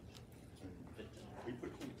change. We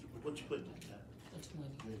put What you putting?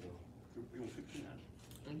 we want 15 out.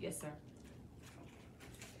 Yes, sir.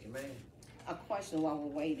 Amen. A question while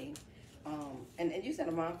we're waiting. And you said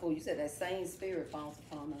a mindful, you said that same spirit falls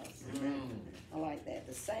upon us. I like that.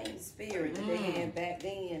 The same spirit that they had back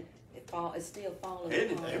then, it's still falling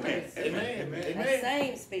upon Amen. us. Amen. That Amen.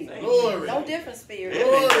 same spirit. Glory. No different spirit.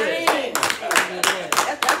 Glory. Same.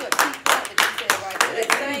 That's what key point that you said right there.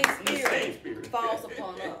 That same The same spirit spirit. falls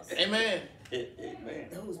upon us. Amen. Amen.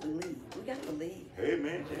 Those believe. We gotta believe.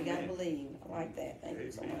 Amen. We gotta believe. I like that. Thank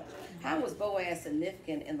you so much. How was Boaz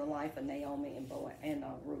significant in the life of Naomi and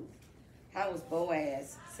Ruth? How was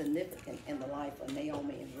Boaz significant in the life of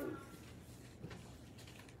Naomi and Ruth?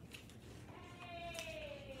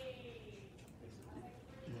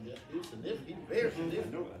 He was significant. He was very significant.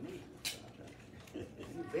 I know.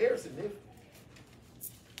 He was very significant.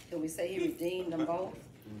 Can we say he redeemed them both?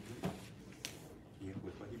 Yeah,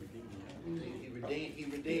 with what he redeemed. He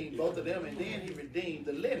redeemed both of them, and then he redeemed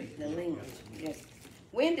the lineage. The lineage, yes.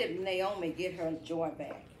 When did Naomi get her joy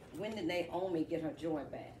back? When did Naomi get her joy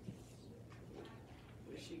back?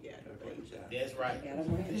 She got a grandchild. That's right. Got a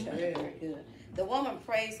grandchild. Yeah. Very good. The woman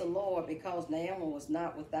praised the Lord because Naomi was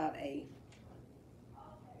not without a.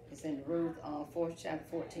 It's in Ruth, 4th chapter,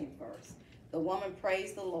 14th verse. The woman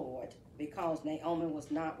praised the Lord because Naomi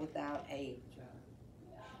was not without a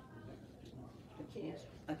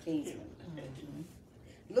kinsman.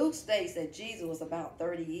 Luke states that Jesus was about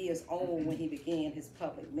 30 years old when he began his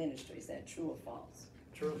public ministry. Is that true or false?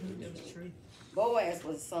 True. Boaz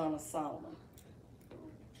was the son of Solomon.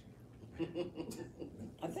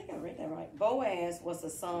 I think I read that right. Boaz was the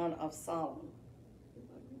son of Solomon.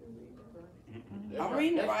 That's I'm right.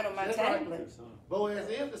 reading it right on my That's right. tablet. Boaz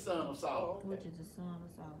is the son of Solomon. Which is the son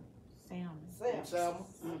of Solomon. Sam. Salmon.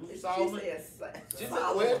 She Solomon. said She said,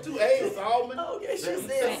 Solomon. well, 2 A's, Solomon. Okay, she Then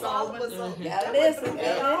said Solomon. Solomon. So Gotta that listen, wasn't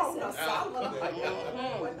gotta no listen. Solomon.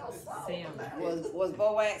 Mhm. Wasn't no Solomon. Was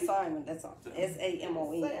Boaz Simon, that's all.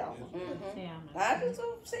 S-A-M-O-N. Salmon. I do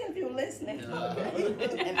too, seeing if you were listening.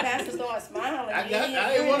 And Pastor started smiling. I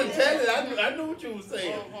didn't want to tell it. I knew what you were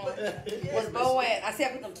saying. Yeah, Was but Boaz, I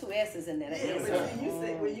said I put them 2 S's in there. That Yeah, is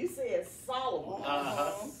but when you said Solomon,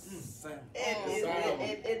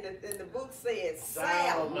 and the book said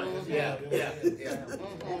Salmon. Yeah.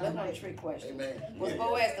 That's not a trick question. Amen. Was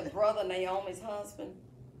Boaz the brother of Naomi's husband?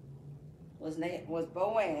 Was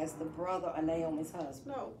Boaz the brother of Naomi's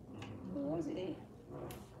husband? No, Who was he then?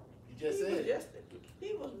 You just said.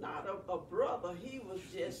 he was not a brother. He was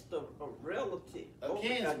just a relative. A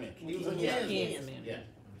kinsman. He was a kinsman. Yeah.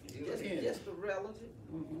 He was a kinsman. Just a relative.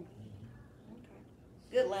 Okay.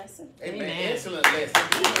 Good lesson. Amen. Excellent lesson.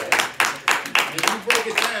 And you broke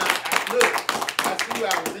it down. I knew I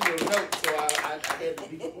was in your notes, so I had to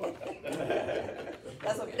be quiet.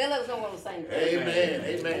 That lets us know we're on the same page. Amen.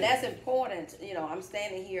 And Amen. that's important. You know, I'm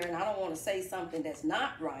standing here and I don't want to say something that's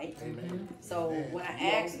not right. Amen. So when I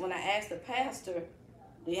asked the pastor,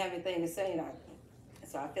 do you have anything to say?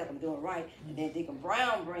 So I felt I'm doing right. And then Deacon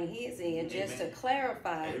Brown bring his in just to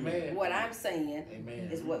clarify Amen. what I'm saying Amen.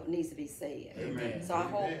 is what needs to be said. Amen. So I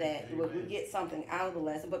hope that we get something out of the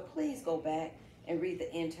lesson. But please go back and read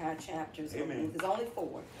the entire chapters. Amen. There's only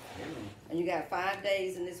 4. And you got 5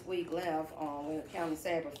 days in this week left. We're counting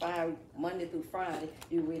Sabbath, 5 Monday through Friday.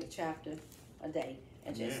 You read a chapter a day.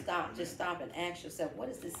 And just stop and ask yourself, what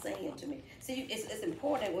is this saying to me? See, it's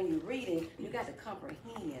important when you're reading, you got to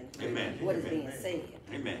comprehend what is being said.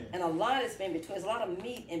 Amen. And a lot is in between. There's a lot of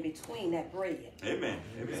meat in between that bread. Amen.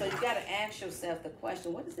 So you got to ask yourself the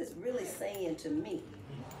question, what is this really saying to me?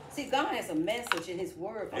 See, God has a message in His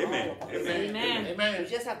Word for all of us. Amen. Amen. You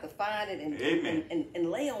just have to find it Amen.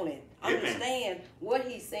 and lay on it. Amen. Understand what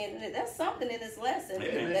He's saying. That's something in this lesson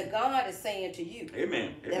Amen. that God is saying to you.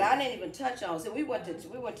 Amen. That I didn't even touch on. So we went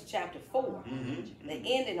to chapter 4, the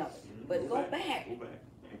ending of it. But go back and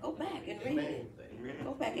read it.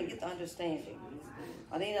 Go back and get the understanding.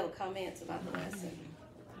 Are there any other comments about the lesson?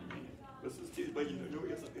 But you know,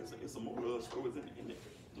 it's a more love stories in it.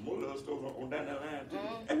 The more love stories on down that line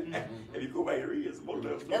too. If you go back and read, it's more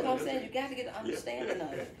love stories. That's what I'm saying. You got to get the understanding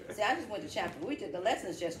of it. See, I just went to chapter. The lesson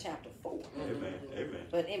is just chapter 4. Amen. Amen.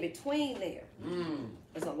 But in between there,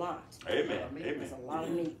 there's a lot. Amen. Amen. There's a lot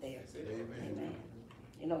of meat there. Amen.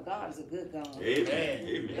 You know, God is a good God. Amen.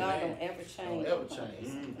 Amen. God don't ever change. Don't ever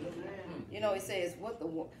change. You know, it says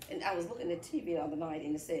and I was looking at TV the other night,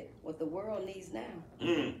 and it said, what the world needs now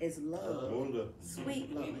is love,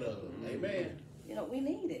 sweet love. Amen. You know, we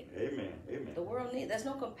need it. Amen. Amen. The world needs. There's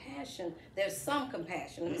no compassion. There's some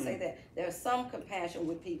compassion. Let me say that. There's some compassion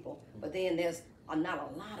with people, but then there's not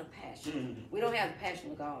a lot of passion. We don't have the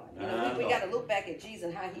passion of God. You know, we got to look back at Jesus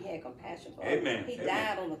and how He had compassion for us. Amen. He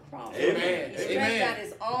died on the cross. Amen. He stretched out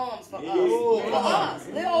His arms for us. Ooh. For us.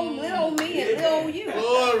 Little me and little you.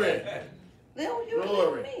 Glory. Little you and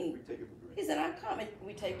Glory. little me. He said, I come and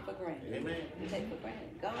we take it for granted. Amen. We take it for granted.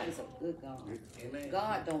 God is a good God. Amen.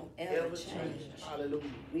 God don't ever change. Hallelujah.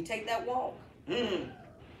 We take that walk.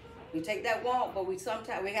 We take that walk, but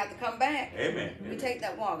sometimes we have to come back. Amen. We take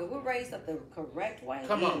that walk. If we're raised up the correct way,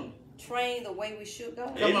 Come on. train the way we should go,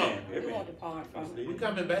 Come on. we won't depart from it. We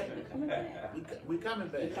coming back. We're coming back. We coming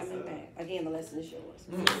back. We're coming back. Again, the lesson is yours.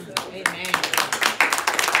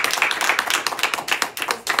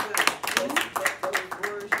 Those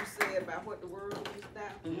words you said about what the world is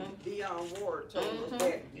now, Dion Ward told us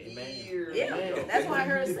that years Yeah, ago. that's why I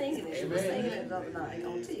heard her singing it. She was singing it the other night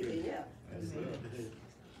on TV, yeah.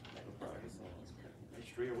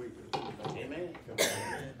 Straight away with it. Amen.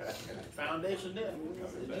 Foundation there.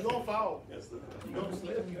 You're gonna fall. Yes, sir. You're gonna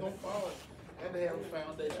slip. You're gonna fall. Have to have a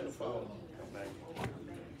foundation to fall on. Come back.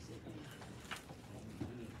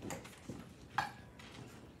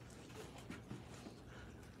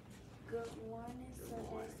 Good morning,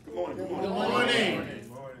 Sunday Good morning. Good Good morning. morning.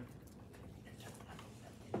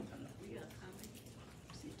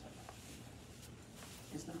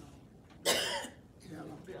 It's not.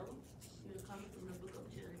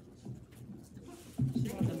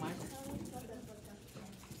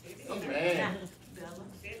 Amen.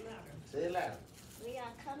 Say it loud. We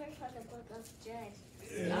are coming from the book of Judges.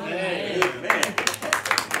 Amen. Amen.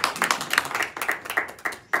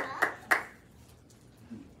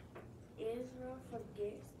 Israel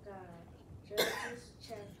forgets God. Judges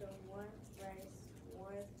chapter 1, verse 1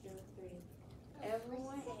 through 3.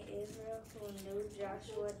 Everyone in Israel who knew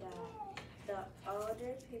Joshua died. The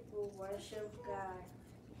older people worshiped God,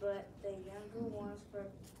 but the younger ones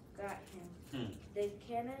forgot forgot him. The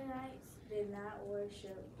Canaanites did not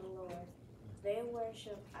worship the Lord. They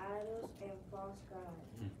worship idols and false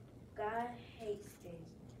gods. God hates this.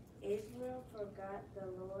 Israel forgot the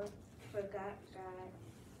Lord, forgot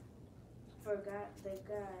the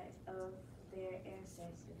God of their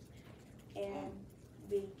ancestors, and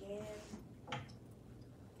began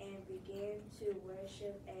to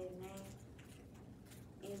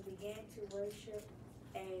worship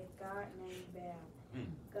a god named Baal.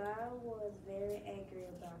 God was very angry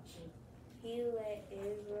about it. He let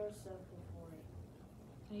Israel suffer for it.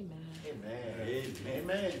 Amen.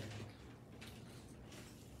 Amen.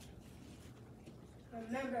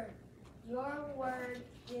 Remember, your word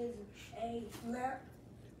is a lamp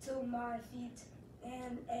to my feet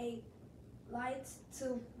and a light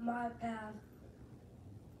to my path.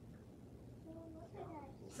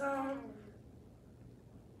 Psalm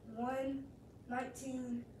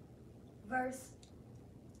 119, verse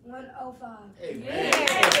 105. Amen. Amen.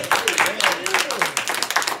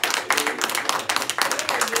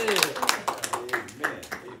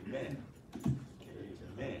 Amen.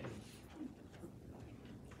 Amen.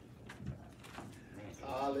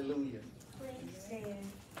 Hallelujah. Please stand.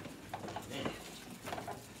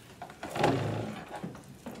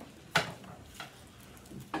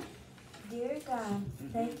 Dear God,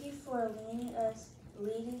 thank you for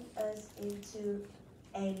leading us into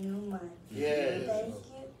a new month. Yes.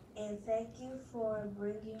 Thank you for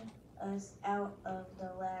bringing us out of the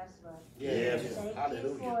last month. Yes. Thank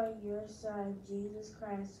Hallelujah. you for your Son, Jesus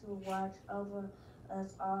Christ, who watched over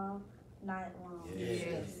us all night long.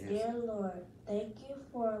 Yes. Dear Lord, thank you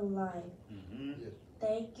for life.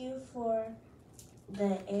 Thank you for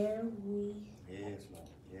the air we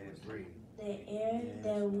Breathe.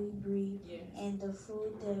 that we breathe, and the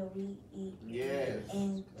food that we eat, Yes.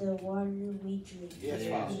 and the water we drink. Yes,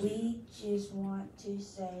 Father. We just want to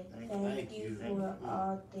say thank you for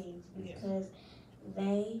all things, because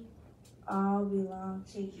they all belong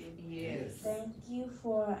to you. Yes. Thank you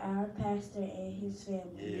for our pastor and his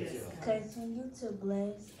family. Yes. Continue to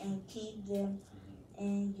bless and keep them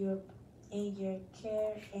in your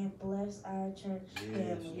care, and bless our church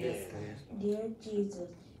family. Yes. Dear Jesus,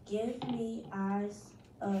 give me eyes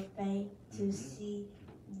of faith to see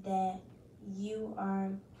that you are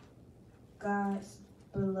God's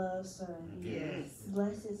beloved Son. Yes.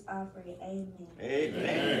 Bless his offering. Amen.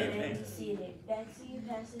 Amen. And be seated. Back to you,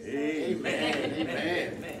 Pastor. Amen.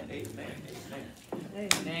 Amen.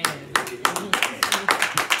 Amen.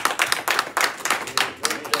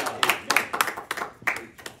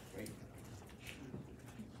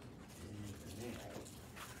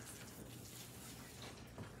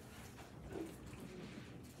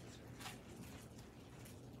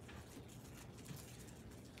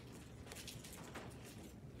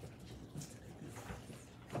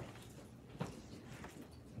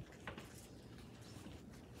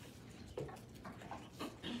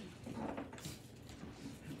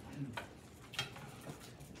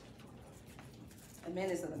 The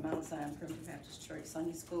minutes of the Mount Zion Primitive Baptist Church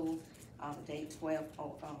Sunday School, date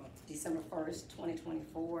December 1st,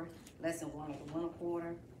 2024, lesson 1 of the winter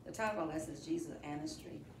quarter. The title of our lesson is Jesus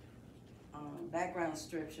Ancestry. Background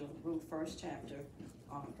scripture, Ruth 1st chapter,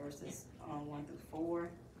 verses 1 through 4.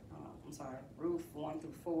 Ruth 1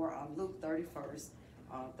 through 4, Luke 31st,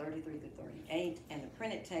 33 through 38, and the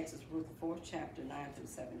printed text is Ruth 4th chapter, 9 through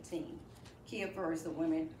 17. Key verse, the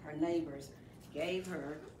women, her neighbors, gave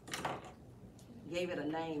it a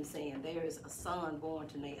name, saying, there is a son born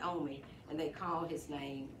to Naomi, and they call his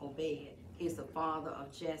name Obed. He's the father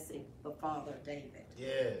of Jesse, the father of David.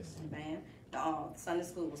 Yes. Amen. The Sunday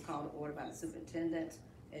school was called to order by the superintendent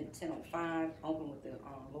at 10:05, open with the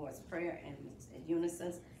Lord's Prayer and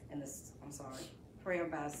unison, and prayer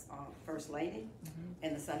by First Lady,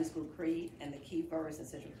 and the Sunday school creed, and the key verse and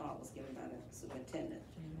central thought was given by the superintendent.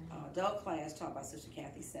 Adult class taught by Sister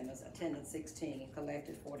Kathy Simmons, attendance 16,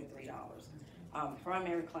 collected $43.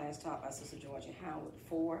 Primary class taught by Sister Georgia Howard,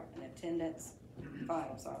 4 in attendance, 5,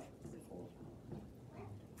 is it 4?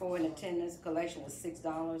 4 in attendance, collection was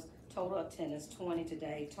 $6, total attendance 20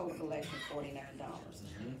 today, total collection $49.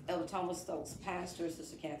 Elder Thomas Stokes, pastor,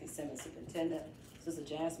 Sister Kathy Simmons, superintendent, Sister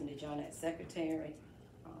Jasmine DeJohnette, secretary,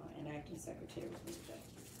 and acting secretary was Mr.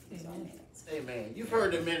 Jackson. Amen. You've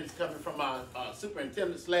heard the minutes coming from our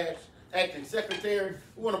superintendent / acting secretary.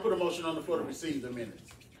 We want to put a motion on the floor to receive the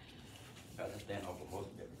minutes. Let's stand off a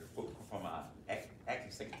motion that the report from our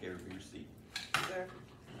acting secretary be received. Sir.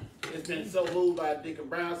 It's been so moved by Deacon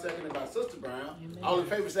Brown, seconded by Sister Brown. All in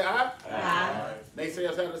favor say aye. Aye.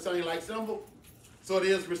 Naysayers have the same like symbol. So it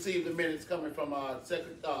is received the minutes coming from our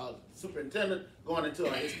superintendent going into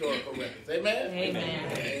our historical records. Amen?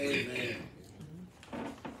 Amen. Amen.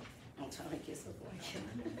 I'm trying to get some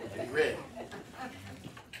Be ready.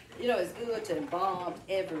 You know, it's good to involve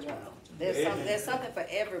everyone. There's something for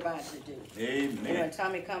everybody to do. Amen. You know,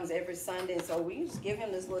 Tommy comes every Sunday, and so we just give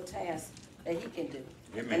him this little task that he can do.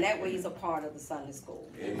 Amen. And that way he's a part of the Sunday school.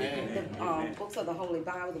 Amen. The books of the Holy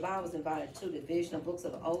Bible, the Bible is divided into division of books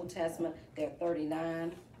of the Old Testament. There are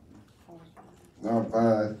 39. Number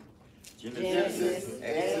 5. Genesis,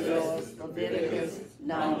 Exodus, Leviticus,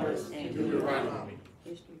 Numbers, and Deuteronomy.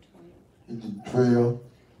 History 12.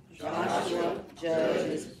 Joshua,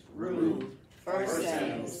 Judges, Ruth, 1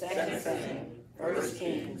 Samuel, 2 Samuel, 1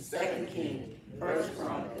 Kings, 2 Kings, 1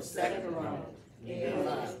 Chronicles, 2 Chronicles,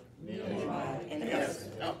 Nehemiah, and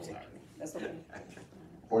Esther. That's okay.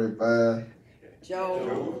 45.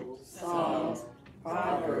 Job, Psalms,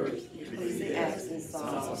 Proverbs, Ecclesiastes,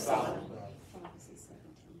 Songs of Solomon.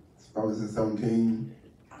 Prophecy 17.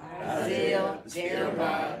 Isaiah,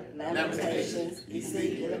 Jeremiah, Lamentations,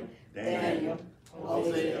 Ezekiel, Daniel,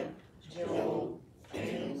 Hosea, Job,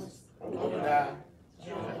 Amos, Obadiah,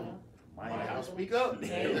 Jonah. I'll speak up.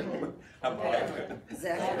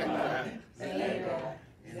 Zechariah,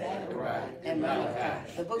 and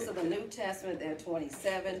Malachi. The books of the New Testament, there are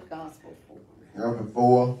 27, Gospel 4. Number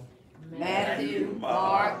 4. Matthew,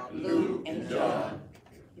 Mark, Luke, and John.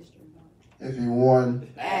 History 1.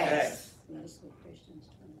 Acts.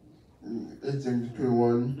 History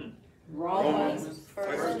 21. Romans, 1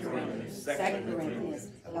 Corinthians, 2 Corinthians,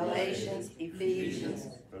 Galatians, Ephesians,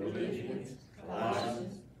 Philippians,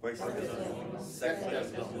 Colossians, 1 Thessalonians, 2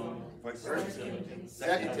 Timothy, 2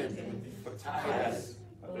 Timothy, Titus,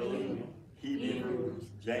 Hebrews,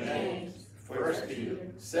 James, 1 Peter,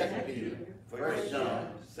 2 Peter, 1 John,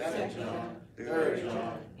 2 John, 3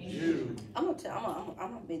 John, Jude. I'm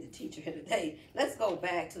gonna be the teacher here today. Let's go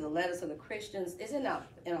back to the letters of the Christians. It's in our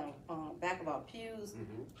back of our pews.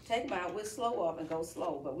 Take them out. We'll slow up and go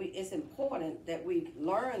slow, but it's important that we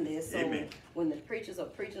learn this so Amen. when the preachers are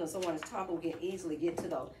preaching or someone is talking, we can easily get to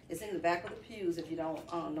those. It's in the back of the pews if you don't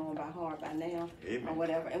know them by heart by now. Amen. Or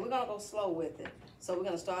whatever. And we're gonna go slow with it. So we're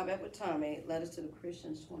gonna start back with Tommy. Letters to the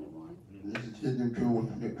Christians 21. This is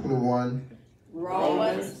History 21.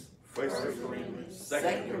 Romans, 1 Corinthians, 2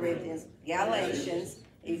 Corinthians, Galatians,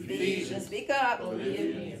 Ephesians, speak up,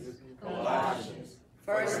 Colossians,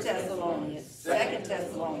 1 Thessalonians, 2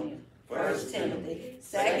 Thessalonians, 1 Timothy,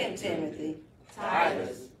 2 Timothy,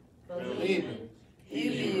 Titus, Philemon,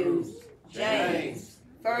 Hebrews, James,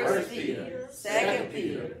 1 Peter, 2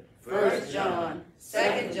 Peter, 1 John,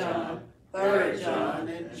 2 John, 3 John,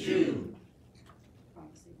 and Jude.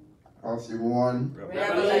 Prophecy 1.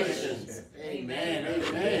 Revelations. Amen,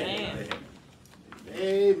 amen.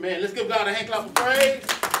 Amen. Let's give God a hand clap of praise.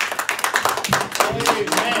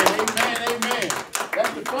 Amen, amen, amen.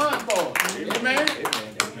 That's the fun part. Amen.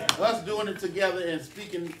 Us doing it together and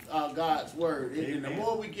speaking God's word. And the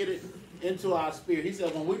more we get it into our spirit, he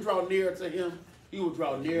said when we draw nearer to him, he will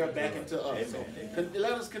draw nearer back into us. So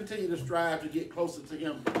let us continue to strive to get closer to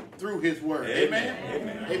him through his word. Amen.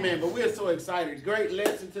 Amen. Amen. But we're so excited. Great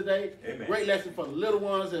lesson today. Amen. Great lesson for the little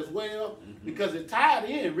ones as well. Because it tied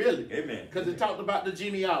in, really. Amen. Because it talked about the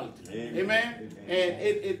genealogy. Amen.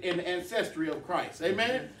 Amen. And the ancestry of Christ.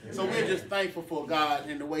 Amen. So we're just thankful for God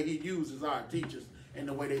and the way he uses our teachers and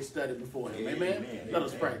the way they study before him. Amen. Let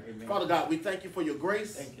us pray. Father God, we thank you for your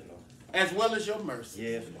grace. Thank you, Lord. As well as your mercy.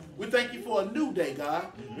 Yes. We thank you for a new day, God,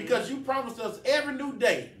 because you promised us every new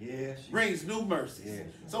day Yes. brings new mercies. Yes.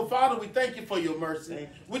 So, Father, we thank you for your mercy. Thank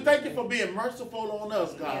you. We thank you for being merciful on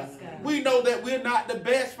us, God. Yes, God. We know that we're not the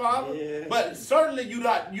best, Father, Yes. but certainly you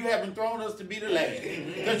haven't thrown us to be the last.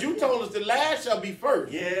 Because you told us the last shall be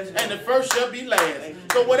first, Yes. and the first shall be last. Thank you.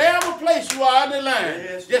 So whatever place you are in the line,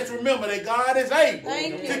 Yes. just remember that God is able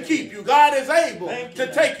Thank to you. keep you. God is able Thank to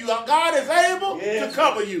you. take you out. God is able Yes. to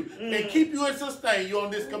cover you and keep you and sustain you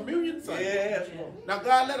on this communion Sunday. Yes, Lord. Now,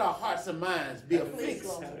 God, let our hearts and minds be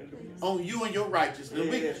affixed on you and your righteousness.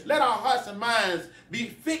 Yes. Let our hearts and minds be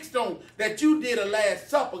fixed on that you did a Last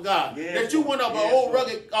Supper, God. Yes. That you went up Yes. an old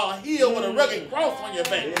rugged hill with a rugged cross on your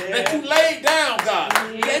back. Yes. That you laid down, God.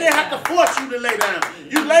 They didn't have to force you to lay down.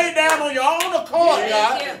 You laid down on your own accord, Yes.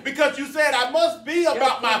 God, Yes. because you said, I must be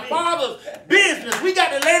about my Father's business. We got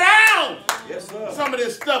to lay down Yes, sir. some of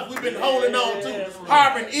this stuff we've been holding on to,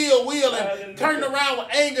 harboring ill will and turning around with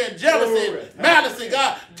anger and jealousy and malice,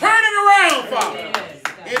 God. Turn it around, Father, Yes,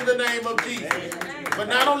 God. in the name of Jesus. Amen. But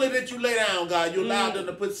not only did you lay down, God, you allowed them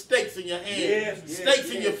to put stakes in your hands, stakes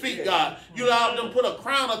in your feet, God. You allowed them to put a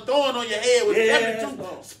crown of thorn on your head with 72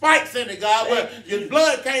 spikes in it, God, where your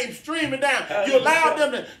blood came streaming down. You allowed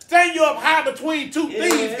them to stand you up high between two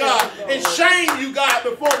thieves, God, and shame you, God,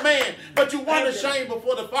 before man. But you weren't ashamed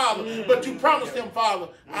before the Father. But you promised him, Father,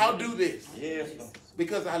 I'll do this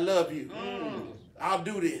because I love you. I'll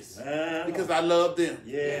do this because I love them.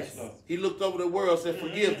 Yes, Lord. He looked over the world and said,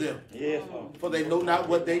 forgive them, for they know not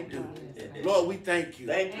what they do. Lord, we thank you,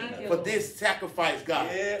 for this sacrifice, God.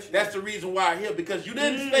 That's the reason why I'm here, because you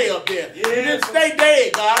didn't stay up there. You didn't stay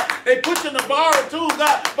dead, God. They put you in the bar too,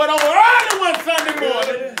 God. But on early one Sunday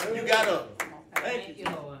morning, you got up. Thank you,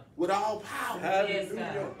 Lord. With all power Yes,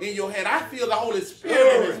 God. in your hand. I feel the Holy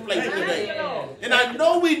Spirit in this place today. And I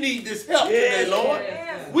know we need this help today, Lord.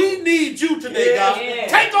 We need you today, God.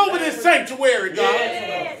 Take over this sanctuary, God.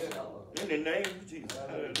 In the name of Jesus.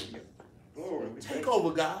 Hallelujah. Glory. Take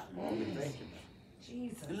over, God. Thank you.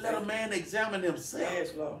 Jesus. And let a man examine himself.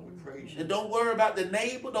 Yes, Lord. We praise you. And don't worry about the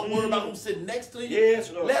neighbor. Don't worry about who's sitting next to you.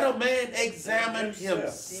 Yes, Lord. Let a man examine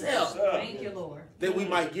himself. Thank you, Lord. That we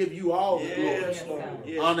might give you all the glory, Yes, Lord.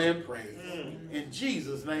 Yes. honor, and praise. In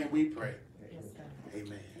Jesus' name we pray. Yes, God.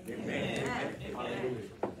 Amen. Amen. Amen.